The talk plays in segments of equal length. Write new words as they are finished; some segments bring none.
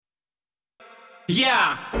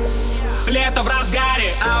Лето в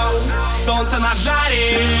разгаре, солнце на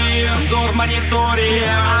жаре, взор в мониторе,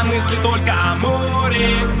 а мысли только о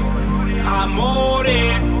море, о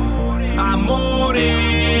море, о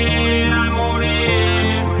море, о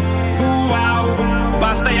море. Вау,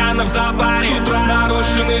 постоянно в запаре, с утра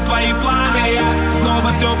нарушены твои планы,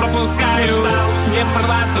 снова все пропускаю, не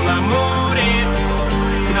сорваться на море,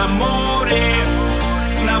 на море,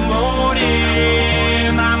 на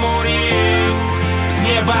море, на море.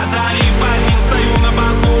 Небо залив один, стою на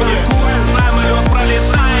балконе, самолет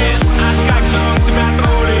пролетает, ах как же он тебя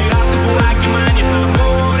троллит. Засыпаки манит на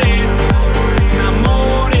море, на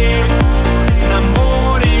море, на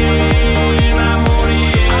море, на море,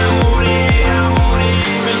 о море, о море.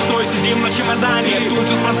 С мечтой сидим на чемодане, тут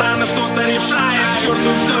же спонтанно что-то решаем. К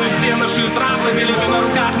черту все и все наши траблы, билеты на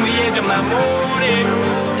руках, мы едем на море,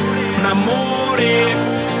 на море,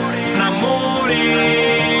 на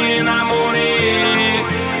море, на море.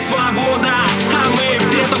 Свобода, а мы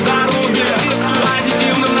где-то в дороге с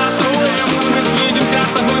позитивным настроем. Мы свидимся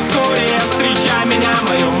с тобой вскоре, встречай меня,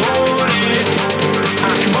 мое море,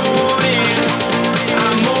 ах море, а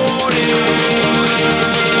море.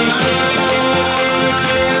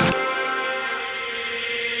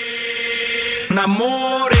 На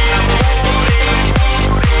море.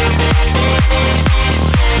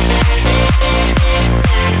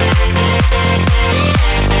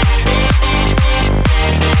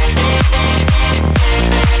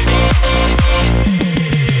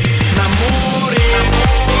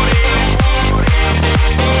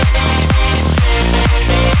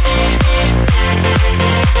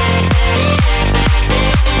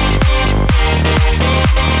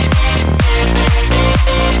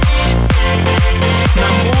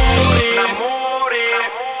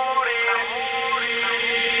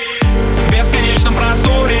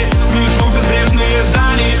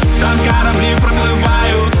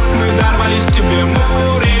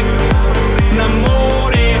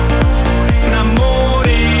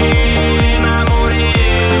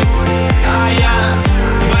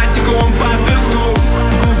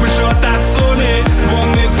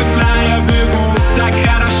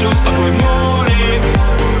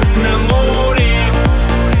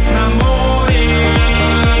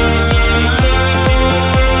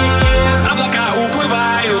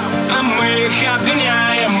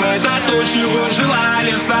 Чего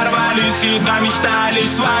желали, сорвались и домечтали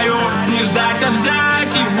свое. Не ждать, а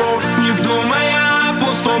взять его, не думая о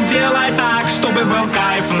пустом. Делай так, чтобы был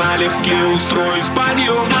кайф, налегке устроить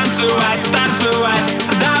подъем. Танцевать, танцевать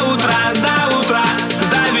до утра,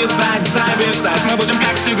 зависать, зависать. Мы будем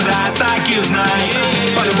как всегда, так и знай.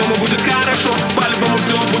 По-любому будет хорошо, по-любому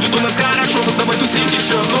все будет у нас хорошо. Давай тусить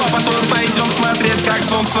еще, ну а потом пойдем смотреть, как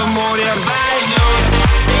солнце в море взойдет.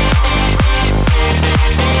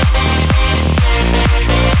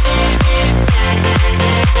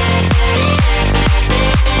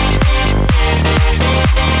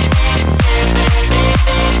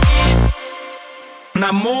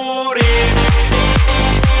 На море.